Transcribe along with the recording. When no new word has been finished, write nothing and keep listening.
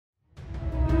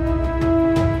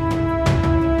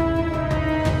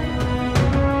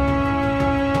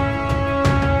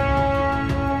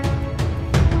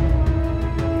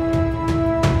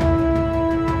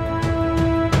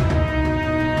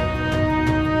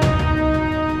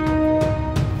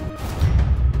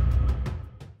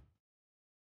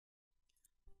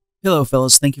Hello,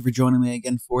 fellas. Thank you for joining me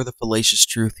again for the Fallacious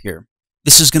Truth here.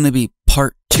 This is going to be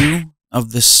part 2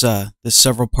 of this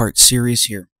several-part series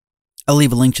here. I'll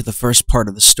leave a link to the first part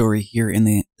of the story here in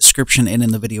the description and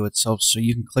in the video itself, so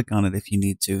you can click on it if you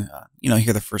need to,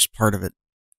 hear the first part of it.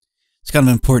 It's kind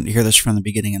of important to hear this from the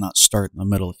beginning and not start in the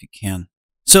middle if you can.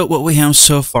 So what we have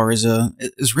so far is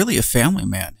really a family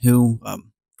man who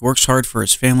works hard for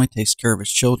his family, takes care of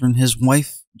his children. His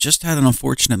wife just had an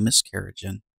unfortunate miscarriage,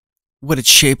 and what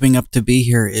it's shaping up to be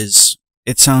here is,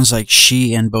 it sounds like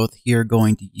she and both he are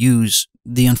going to use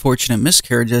the unfortunate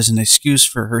miscarriage as an excuse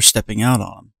for her stepping out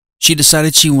on him. She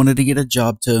decided she wanted to get a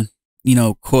job to,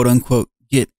 quote unquote,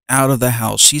 get out of the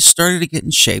house. She started to get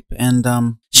in shape, and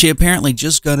she apparently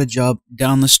just got a job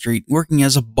down the street working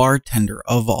as a bartender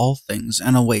of all things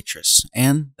and a waitress.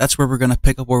 And that's where we're going to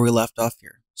pick up where we left off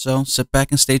here. So sit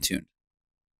back and stay tuned.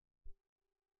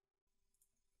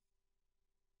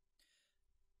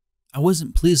 I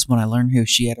wasn't pleased when I learned who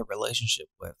she had a relationship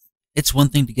with. It's one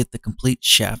thing to get the complete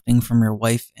shafting from your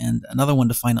wife, and another one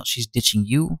to find out she's ditching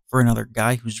you for another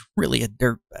guy who's really a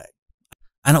dirtbag.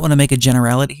 I don't want to make a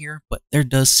generality here, but there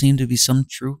does seem to be some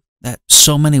truth that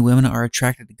so many women are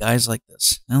attracted to guys like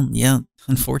this. Well, yeah,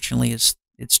 unfortunately,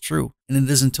 it's true. And it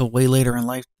isn't until way later in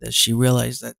life that she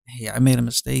realized that, hey, I made a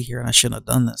mistake here and I shouldn't have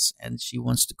done this. And she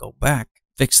wants to go back,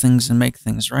 fix things and make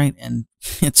things right, and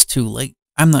it's too late.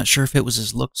 I'm not sure if it was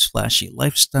his looks, flashy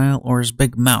lifestyle, or his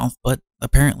big mouth, but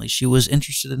apparently she was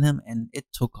interested in him, and it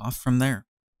took off from there.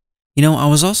 I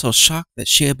was also shocked that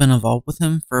she had been involved with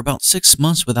him for about 6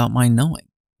 months without my knowing.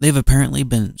 They've apparently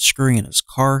been screwing in his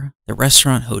car, the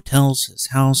restaurant, hotels, his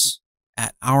house,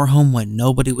 at our home when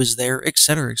nobody was there,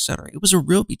 etc., etc. It was a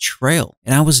real betrayal,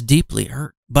 and I was deeply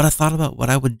hurt, but I thought about what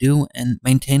I would do and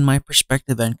maintain my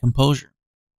perspective and composure.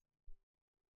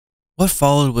 What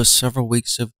followed was several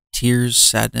weeks of tears,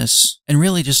 sadness, and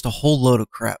really just a whole load of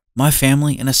crap. My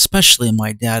family, and especially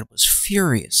my dad, was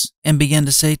furious and began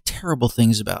to say terrible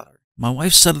things about her. My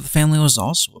wife's side of the family was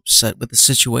also upset with the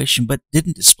situation, but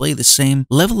didn't display the same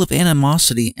level of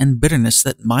animosity and bitterness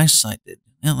that my side did.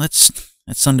 Well,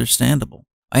 that's understandable.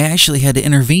 I actually had to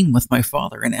intervene with my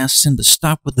father and asked him to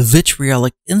stop with the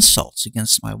vitriolic insults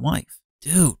against my wife.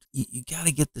 Dude, you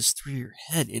gotta get this through your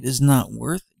head. It is not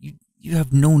worth it. You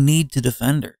have no need to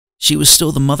defend her. She was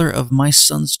still the mother of my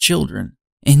son's children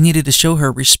and needed to show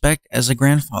her respect as a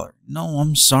grandfather. No,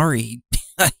 I'm sorry.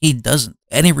 He doesn't.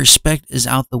 Any respect is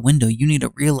out the window. You need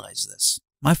to realize this.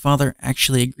 My father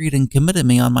actually agreed and committed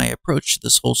me on my approach to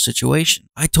this whole situation.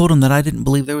 I told him that I didn't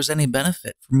believe there was any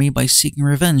benefit for me by seeking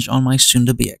revenge on my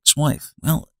soon-to-be ex-wife.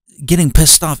 Well, getting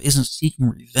pissed off isn't seeking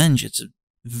revenge. It's a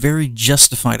very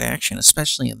justified action,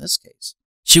 especially in this case.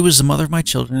 She was the mother of my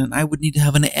children, and I would need to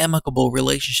have an amicable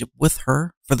relationship with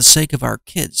her for the sake of our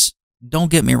kids.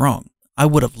 Don't get me wrong. I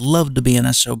would have loved to be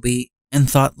an SOB and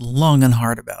thought long and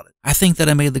hard about it. I think that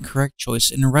I made the correct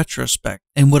choice in retrospect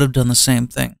and would have done the same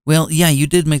thing. Well, yeah, you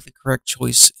did make the correct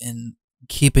choice in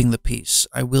keeping the peace.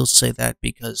 I will say that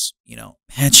because,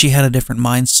 had she had a different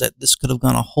mindset, this could have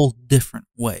gone a whole different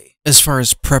way as far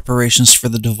as preparations for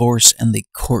the divorce and the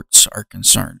courts are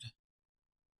concerned.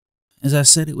 As I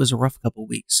said, it was a rough couple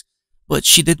weeks, but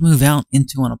she did move out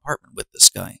into an apartment with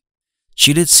this guy.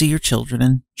 She did see her children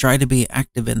and try to be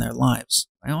active in their lives.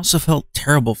 I also felt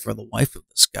terrible for the wife of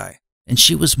this guy, and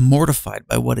she was mortified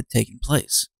by what had taken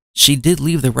place. She did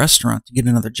leave the restaurant to get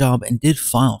another job and did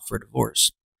file for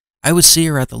divorce. I would see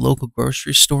her at the local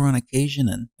grocery store on occasion,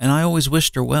 and I always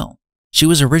wished her well. She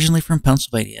was originally from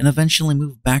Pennsylvania and eventually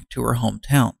moved back to her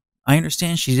hometown. I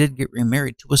understand she did get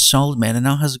remarried to a solid man and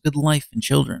now has a good life and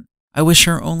children. I wish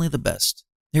her only the best.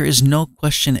 There is no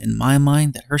question in my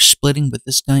mind that her splitting with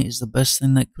this guy is the best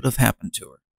thing that could have happened to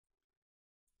her.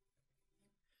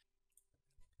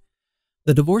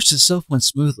 The divorce itself went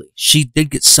smoothly. She did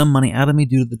get some money out of me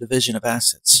due to the division of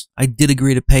assets. I did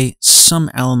agree to pay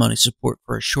some alimony support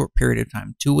for a short period of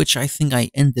time, to which I think I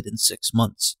ended in 6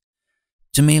 months.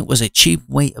 To me, it was a cheap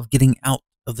way of getting out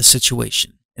of the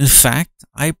situation. In fact,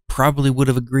 I probably would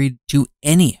have agreed to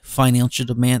any financial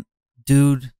demand.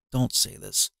 Dude, don't say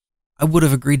this. I would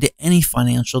have agreed to any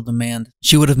financial demand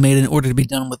she would have made in order to be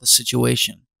done with the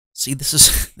situation. See,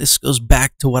 this goes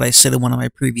back to what I said in one of my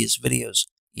previous videos.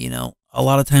 A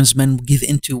lot of times men will give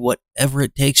into whatever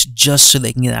it takes just so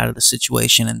they can get out of the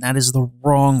situation, and that is the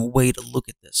wrong way to look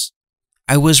at this.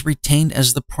 I was retained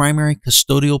as the primary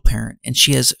custodial parent, and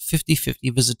she has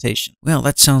 50-50 visitation. Well,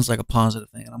 that sounds like a positive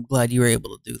thing, and I'm glad you were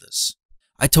able to do this.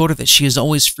 I told her that she is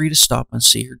always free to stop and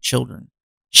see her children.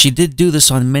 She did do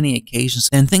this on many occasions,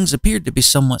 and things appeared to be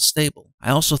somewhat stable.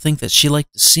 I also think that she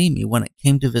liked to see me when it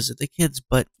came to visit the kids,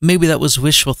 but maybe that was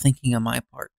wishful thinking on my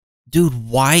part. Dude,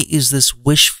 why is this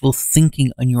wishful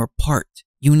thinking on your part?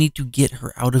 You need to get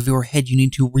her out of your head. You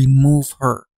need to remove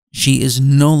her. She is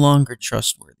no longer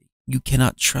trustworthy. You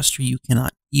cannot trust her. You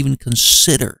cannot even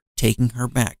consider taking her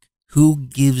back. Who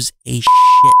gives a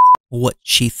shit what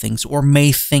she thinks or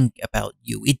may think about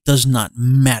you? It does not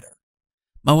matter.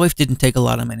 My wife didn't take a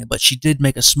lot of money, but she did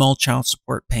make a small child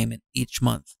support payment each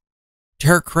month. To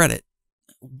her credit,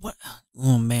 what?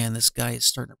 Oh man, this guy is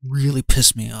starting to really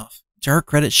piss me off. To her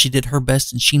credit, she did her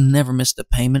best and she never missed a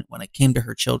payment when it came to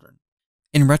her children.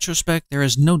 In retrospect, there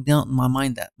is no doubt in my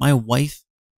mind that my wife,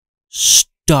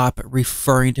 stop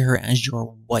referring to her as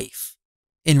your wife.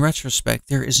 In retrospect,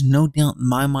 there is no doubt in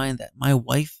my mind that my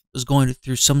wife was going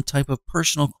through some type of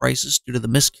personal crisis due to the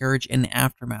miscarriage and the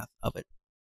aftermath of it.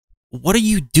 What are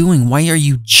you doing? Why are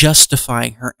you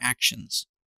justifying her actions?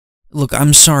 Look,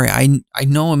 I'm sorry. I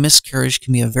know a miscarriage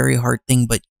can be a very hard thing,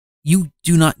 but you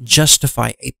do not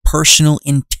justify a personal,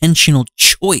 intentional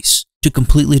choice to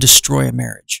completely destroy a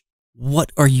marriage.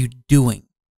 What are you doing?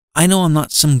 I know I'm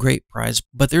not some great prize,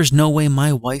 but there's no way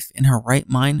my wife in her right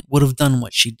mind would have done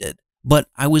what she did. But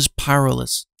I was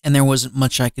powerless, and there wasn't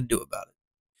much I could do about it.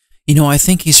 You know, I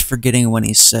think he's forgetting when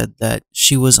he said that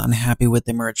she was unhappy with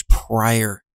the marriage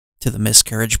prior to the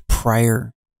miscarriage,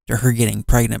 prior to her getting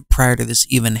pregnant, prior to this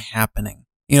even happening.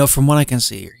 You know, from what I can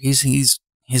see here, he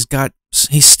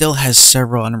still has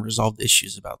several unresolved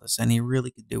issues about this, and he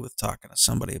really could do with talking to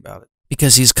somebody about it.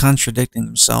 Because he's contradicting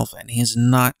himself, and he's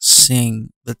not seeing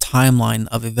the timeline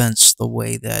of events the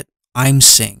way that I'm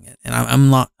seeing it. And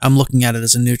I'm looking at it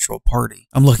as a neutral party.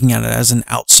 I'm looking at it as an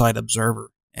outside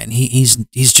observer, and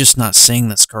he's just not seeing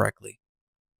this correctly.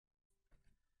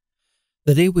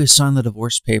 The day we signed the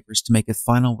divorce papers to make it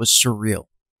final was surreal.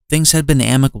 Things had been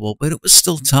amicable, but it was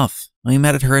still tough. We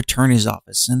met at her attorney's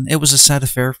office, and it was a sad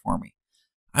affair for me.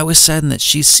 I was saddened that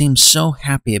she seemed so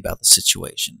happy about the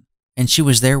situation, and she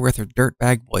was there with her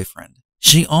dirtbag boyfriend.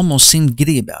 She almost seemed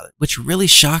giddy about it, which really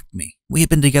shocked me. We had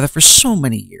been together for so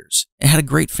many years, and had a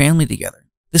great family together.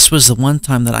 This was the one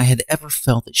time that I had ever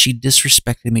felt that she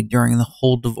disrespected me during the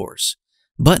whole divorce.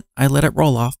 But I let it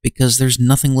roll off because there's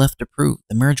nothing left to prove.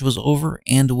 The marriage was over,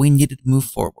 and we needed to move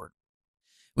forward.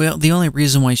 Well, the only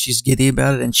reason why she's giddy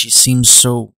about it and she seems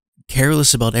so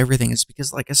careless about everything is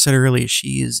because, like I said earlier,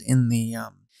 she's in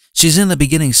the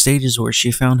beginning stages where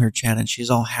she found her chat and she's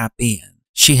all happy and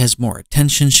she has more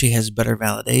attention, she has better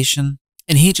validation,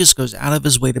 and he just goes out of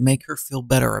his way to make her feel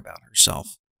better about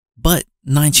herself. But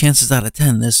 9 chances out of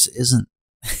 10, this isn't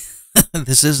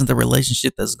this isn't the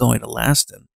relationship that's going to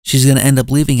last, and she's going to end up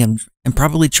leaving him and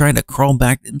probably trying to crawl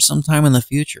back to him sometime in the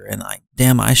future. And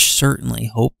I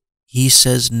certainly hope he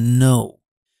says no.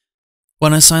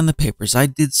 When I signed the papers, I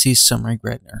did see some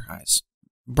regret in her eyes.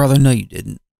 Brother, no you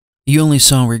didn't. You only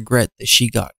saw regret that she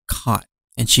got caught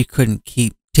and she couldn't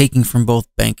keep taking from both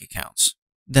bank accounts.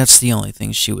 That's the only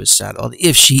thing she was sad about,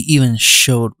 if she even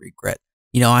showed regret.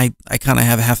 You know, I kind of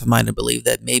have half a mind to believe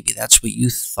that maybe that's what you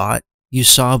thought you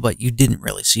saw, but you didn't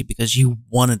really see because you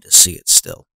wanted to see it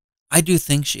still. I do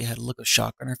think she had a look of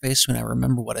shock on her face when I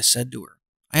remember what I said to her.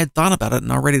 I had thought about it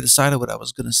and already decided what I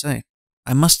was going to say.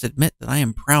 I must admit that I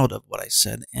am proud of what I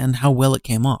said and how well it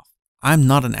came off. I'm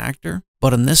not an actor,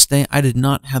 but on this day I did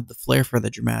not have the flair for the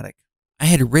dramatic. I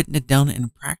had written it down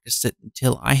and practiced it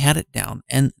until I had it down,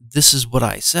 and this is what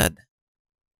I said.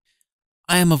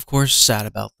 I am of course sad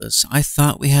about this. I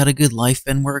thought we had a good life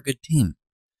and we're a good team.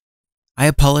 I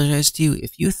apologize to you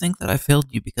if you think that I failed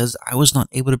you because I was not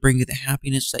able to bring you the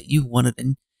happiness that you wanted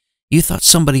and you thought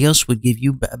somebody else would give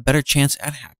you a better chance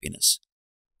at happiness.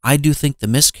 I do think the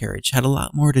miscarriage had a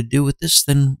lot more to do with this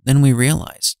than we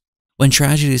realize. When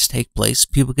tragedies take place,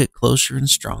 people get closer and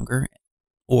stronger,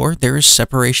 or there is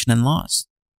separation and loss.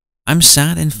 I'm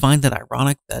sad and find it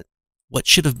ironic that what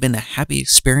should have been a happy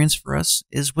experience for us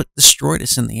is what destroyed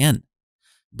us in the end.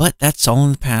 But that's all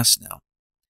in the past now.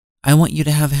 I want you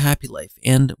to have a happy life,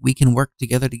 and we can work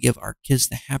together to give our kids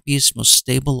the happiest, most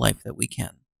stable life that we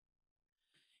can.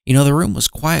 You know, the room was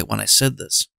quiet when I said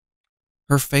this.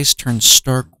 Her face turned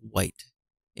stark white,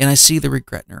 and I see the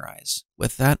regret in her eyes.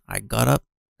 With that, I got up,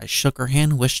 I shook her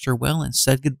hand, wished her well, and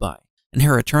said goodbye, and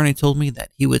her attorney told me that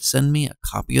he would send me a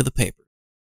copy of the paper.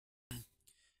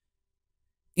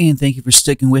 And thank you for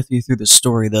sticking with me through the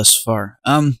story thus far.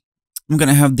 I'm going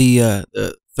to have the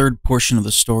third portion of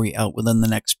the story out within the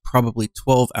next probably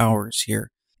 12 hours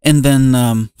here. And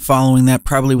then following that,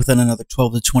 probably within another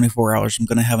 12 to 24 hours, I'm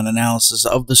going to have an analysis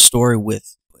of the story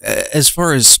with, as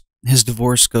far as his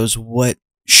divorce goes, what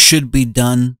should be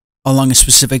done along a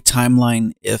specific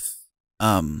timeline if,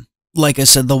 like I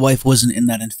said, the wife wasn't in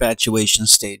that infatuation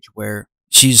stage where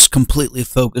she's completely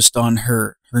focused on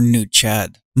her her new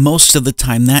Chad. Most of the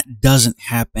time that doesn't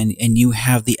happen, and you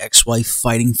have the ex-wife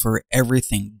fighting for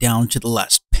everything down to the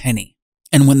last penny.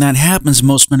 And when that happens,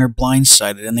 most men are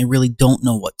blindsided and they really don't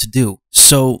know what to do.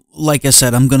 So, like I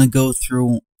said, I'm going to go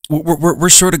through, we're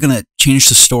sort of going to change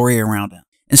the story around it.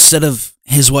 Instead of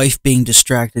his wife being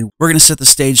distracted, we're going to set the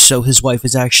stage so his wife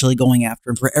is actually going after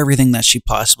him for everything that she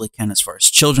possibly can as far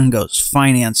as children goes,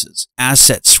 finances,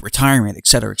 assets, retirement,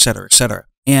 etc., etc., etc.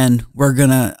 And we're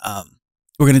going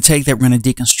to take that, we're going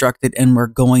to deconstruct it, and we're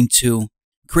going to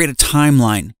create a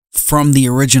timeline from the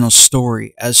original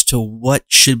story as to what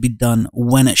should be done,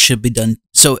 when it should be done.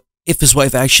 So if his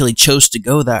wife actually chose to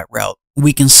go that route,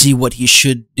 we can see what he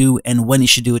should do and when he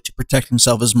should do it to protect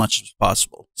himself as much as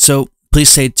possible. So please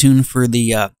stay tuned for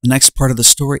the next part of the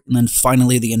story, and then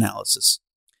finally the analysis.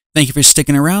 Thank you for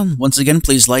sticking around. Once again,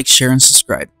 please like, share, and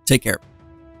subscribe. Take care.